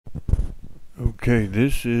Okay,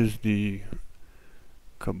 this is the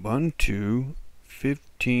Kubuntu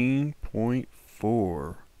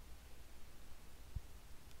 15.4.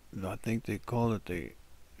 I think they call it the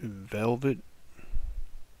Vervet.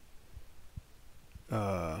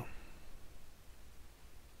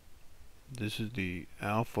 This is the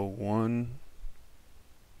Alpha 1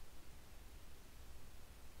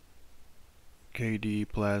 KD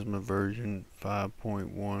Plasma version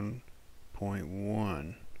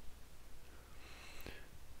 5.1.1.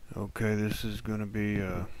 Okay, this is going to be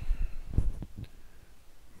a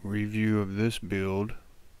review of this build.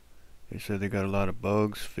 They said they got a lot of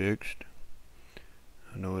bugs fixed.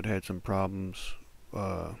 I know it had some problems.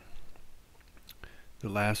 The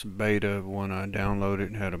last beta when I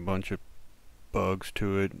downloaded had a bunch of bugs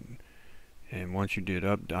to it, and once I did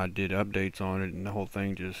updates on it, and the whole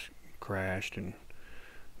thing just crashed and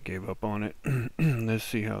gave up on it. Let's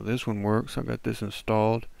see how this one works. I got this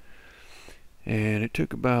installed, and it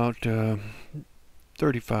took about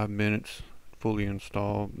 35 minutes fully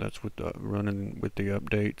installed. That's with the running with the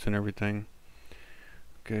updates and everything.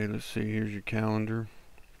 Okay, let's see. Here's your calendar.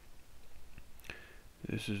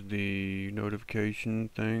 This is the notification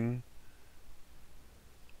thing.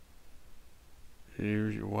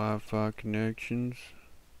 Here's your Wi-Fi connections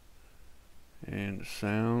and the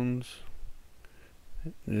sounds.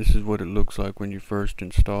 This is what it looks like when you first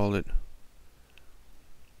install it.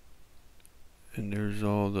 And there's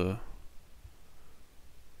all the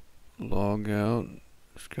log out.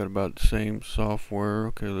 It's got about the same software.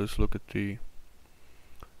 Okay, let's look at the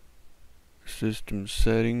system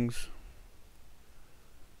settings.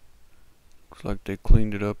 Looks like they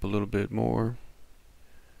cleaned it up a little bit more.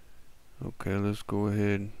 Okay, let's go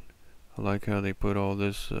ahead. I like how they put all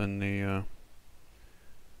this in the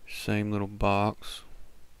same little box.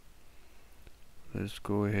 Let's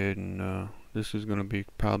go ahead and this is going to be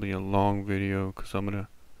probably a long video because I'm going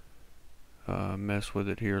to mess with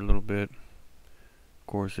it here a little bit. Of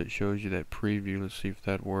course, it shows you that preview. Let's see if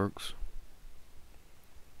that works.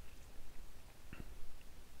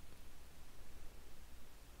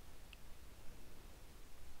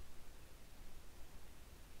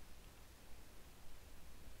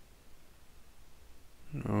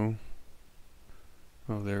 No.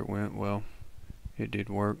 Oh, there it went. Well, it did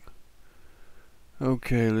work.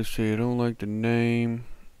 Okay, let's see. I don't like the name,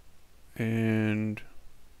 and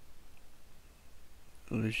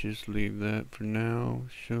let's just leave that for now.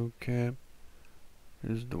 Show cap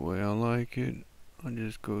is the way I like it. I'll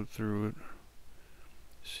just go through it,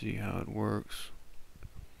 see how it works.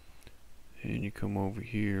 And you come over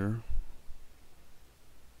here.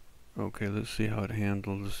 Okay, let's see how it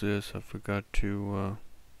handles this. I forgot to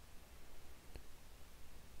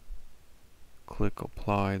click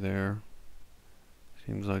apply there.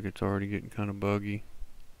 Seems like it's already getting kind of buggy.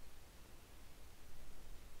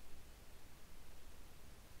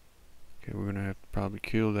 Okay, we're gonna have to probably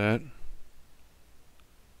kill that.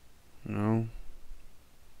 No.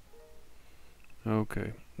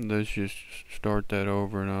 Okay, let's just start that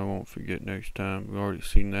over and I won't forget next time. We've already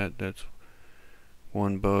seen that. That's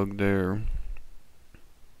one bug there.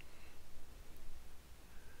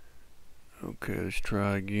 Okay, let's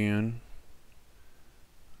try again.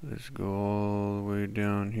 Let's go all the way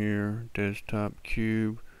down here. Desktop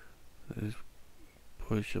cube. Let's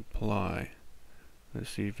push apply. Let's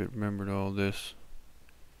see if it remembered all this.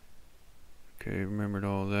 Okay, remembered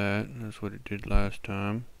all that. That's what it did last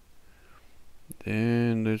time.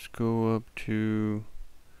 Then let's go up to,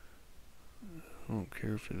 I don't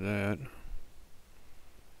care for that.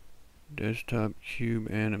 Desktop cube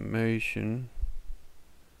animation.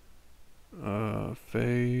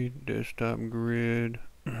 Fade, desktop grid.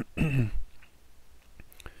 Don't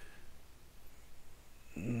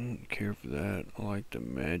care for that. I like the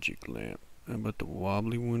magic lamp. How about the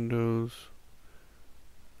wobbly windows?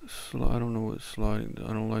 I don't know what sliding.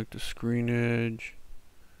 I don't like the screen edge.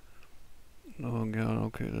 Log out.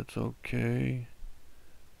 Okay, that's okay.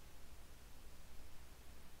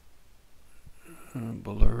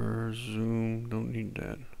 Blur, zoom. Don't need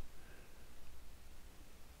that.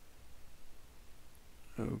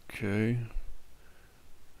 Okay.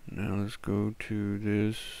 Now let's go to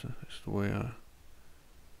this. That's the way I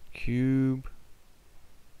cube.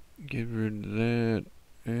 Get rid of that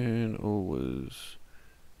and always.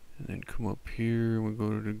 And then come up here and we go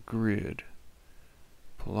to the grid.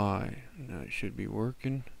 Apply. Now it should be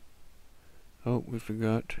working. Oh, we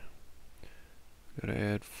forgot. Gotta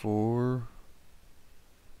add 4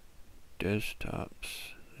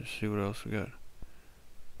 desktops. Let's see what else we got.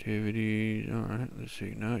 Activities. Alright, let's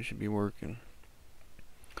see. Now it should be working.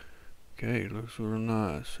 Okay, looks real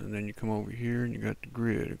nice. And then you come over here and you got the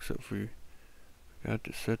grid, except for Got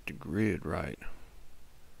to set the grid right.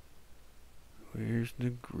 Where's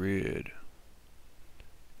the grid?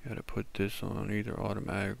 Gotta put this on either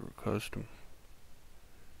automatic or custom.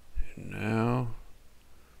 And now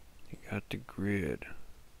you got the grid.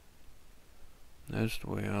 That's the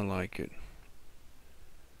way I like it.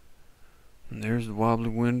 And there's the wobbly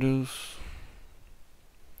windows.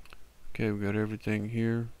 Okay, we got everything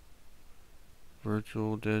here.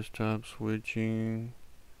 Virtual desktop switching.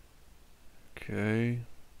 Okay.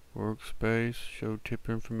 Workspace. Show tip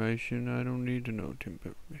information. I don't need to know tip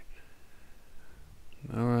information.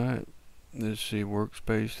 Alright. Let's see.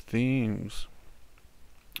 Workspace themes.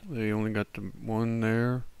 They only got the one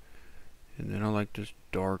there. And then I like this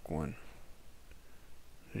dark one.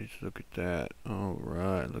 Let's look at that.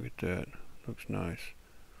 Alright. Look at that. Looks nice.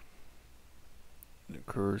 The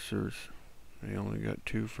cursors. They only got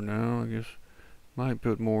 2 for now. I guess might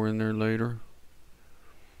put more in there later.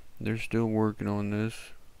 They're still working on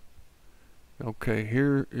this. Okay,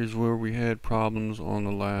 here is where we had problems on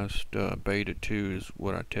the last beta 2 is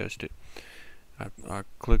what I tested. I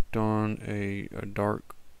clicked on a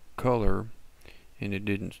dark color and it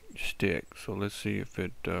didn't stick. So let's see if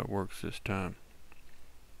it works this time.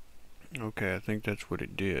 Okay, I think that's what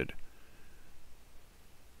it did.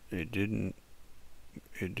 It didn't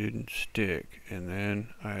stick, and then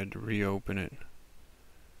I had to reopen it.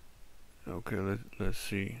 Okay, let's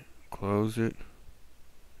see. Close it.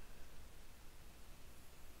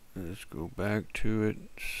 Let's go back to it.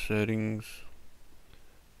 Settings.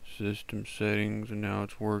 System settings, and now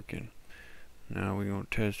it's working. Now we're going to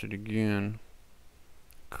test it again.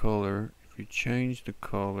 Color. If you change the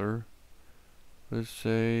color, let's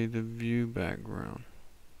say the view background,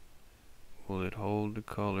 will it hold the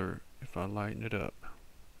color if I lighten it up?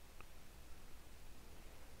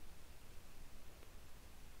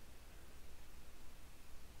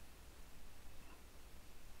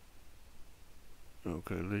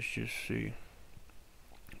 Okay, let's just see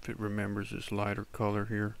if it remembers this lighter color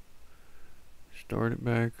here. Start it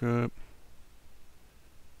back up.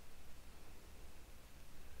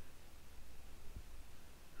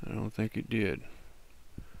 I don't think it did.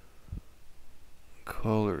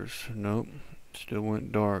 Colors, nope, still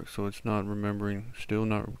went dark, so it's not remembering, still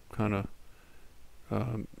not kind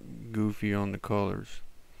of goofy on the colors.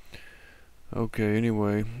 Okay,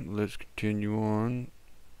 anyway, let's continue on.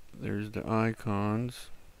 There's the icons.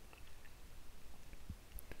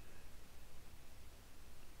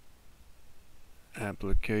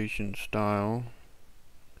 Application style.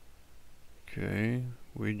 Okay,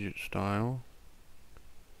 widget style.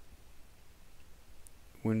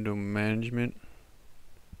 Window management.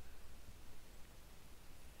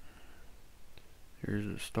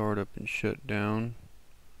 Here's the startup and shut down.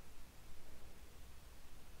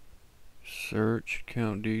 Search,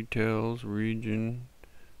 count details, region,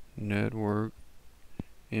 network,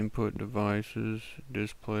 input devices,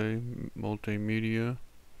 display, multimedia,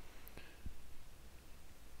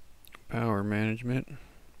 power management.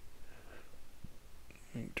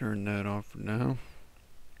 Turn that off for now.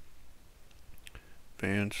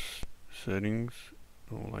 Advanced settings.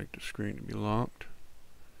 I don't like the screen to be locked.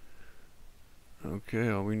 Okay,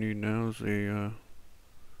 all we need now is a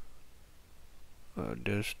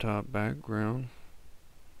desktop background.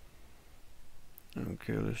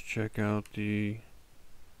 Okay, let's check out the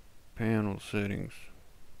panel settings.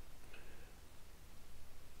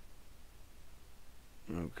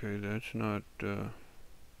 Okay, that's not, how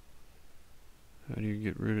do you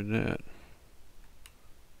get rid of that?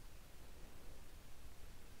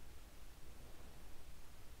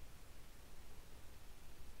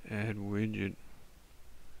 Add widget.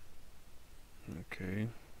 Okay.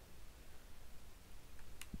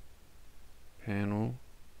 Panel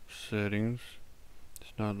settings.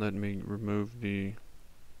 It's not letting me remove the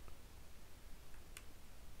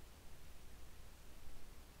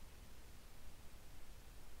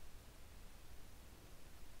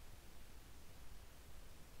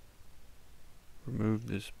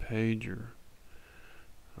this pager.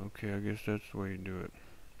 Okay, I guess that's the way you do it.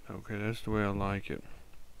 Okay, that's the way I like it.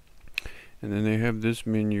 And then they have this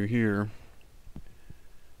menu here,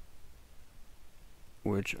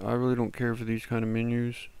 which I really don't care for these kind of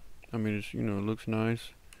menus. I mean, it's, you know, it looks nice,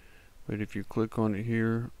 but if you click on it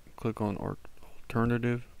here, click on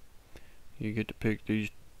alternative, you get to pick these,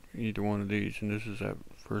 either one of these, and this is that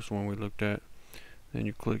first one we looked at. Then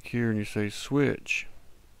you click here and you say switch,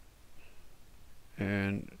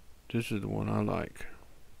 and this is the one I like.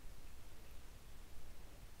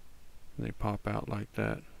 They pop out like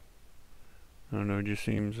that. I don't know, it just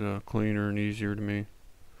seems cleaner and easier to me.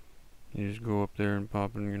 You just go up there and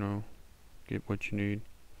pop and, you know, get what you need.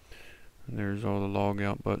 And there's all the log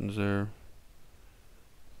out buttons there.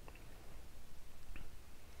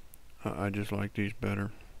 I just like these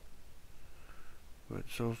better. But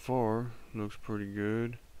so far, looks pretty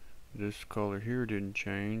good. This color here didn't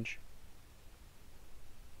change.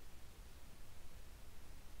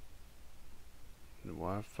 The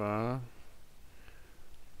Wi-Fi.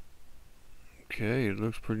 Okay, it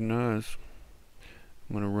looks pretty nice.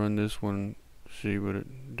 I'm gonna run this one, see what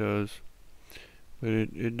it does. But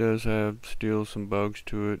it does have still some bugs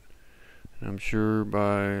to it. And I'm sure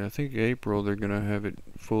by, I think April, they're gonna have it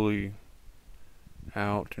fully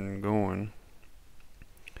out and going.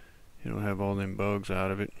 It'll have all them bugs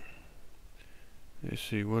out of it. Let's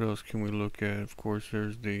see, what else can we look at? Of course,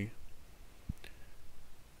 there's the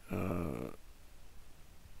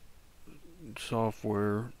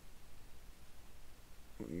software.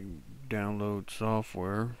 You download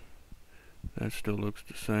software. That still looks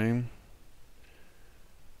the same.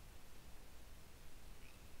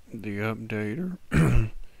 The updater.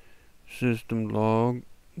 System log.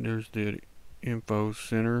 There's the info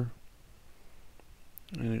center.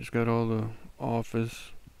 And it's got all the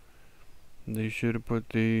office. They should have put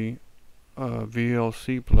the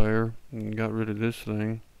VLC player and got rid of this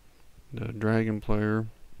thing, the Dragon player.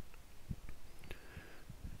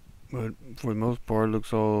 But for the most part, it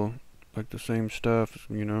looks all like the same stuff,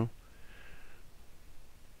 you know.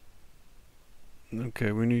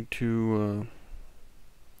 Okay, we need to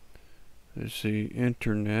let's see,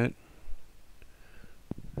 internet.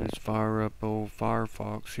 Let's fire up old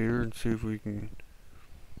Firefox here and see if we can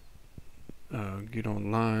get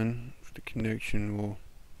online. If the connection will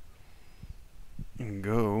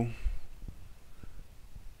go.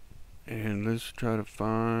 And let's try to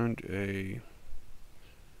find a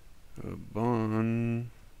Ubuntu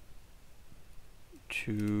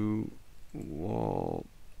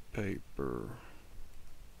wallpaper.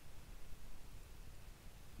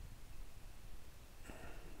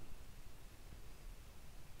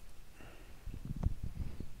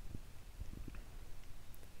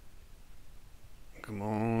 Come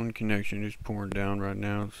on, connection is pouring down right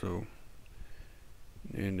now, so,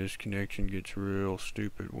 and this connection gets real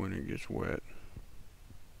stupid when it gets wet.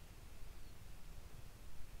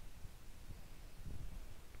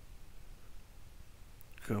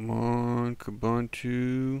 Come on,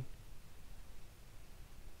 Kubuntu.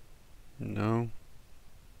 No.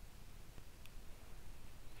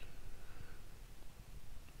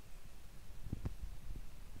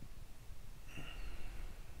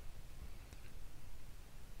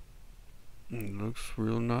 It looks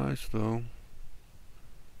real nice though.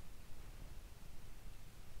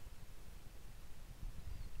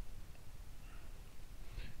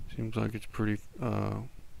 Seems like it's pretty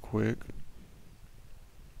quick.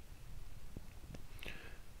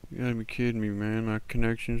 You gotta be kidding me, man. My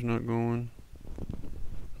connection's not going.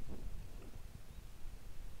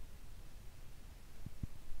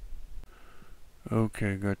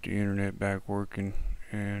 Okay, got the internet back working,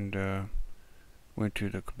 and went to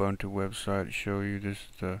the Kubuntu website to show you. This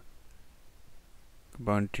is the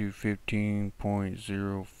Kubuntu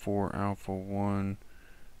 15.04 Alpha 1,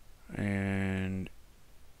 and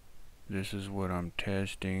this is what I'm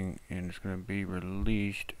testing, and it's going to be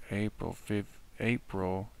released April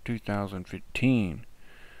 2015.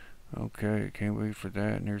 Okay, can't wait for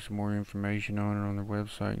that. And there's some more information on it on their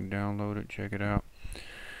website. You can download it, check it out.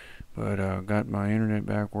 But got my internet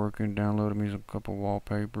back working, downloaded me a couple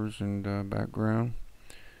wallpapers and background,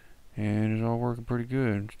 and it's all working pretty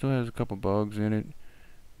good. Still has a couple bugs in it,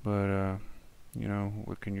 but you know,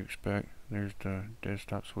 what can you expect? There's the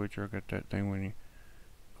desktop switcher. I got that thing when you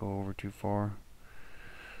go over too far,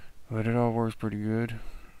 but it all works pretty good.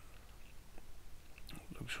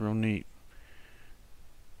 Looks real neat.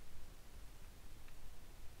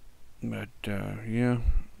 But yeah,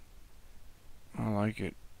 I like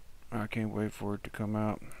it. I can't wait for it to come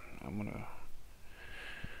out. I'm gonna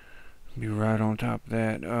be right on top of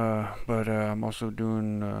that. But I'm also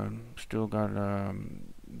doing, still got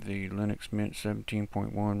the Linux Mint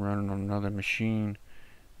 17.1 running on another machine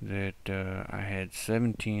that I had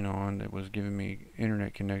 17 on that was giving me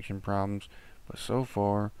internet connection problems. But so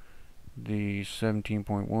far, the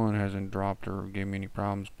 17.1 hasn't dropped or gave me any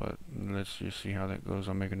problems. But let's just see how that goes.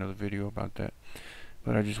 I'll make another video about that.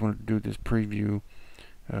 But I just wanted to do this preview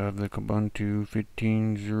of the Kubuntu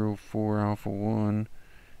 15.04 Alpha 1,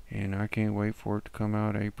 and I can't wait for it to come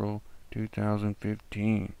out April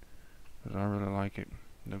 2015, because I really like it.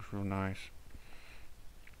 It looks real nice.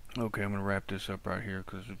 Okay, I'm going to wrap this up right here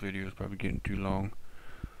because the video is probably getting too long.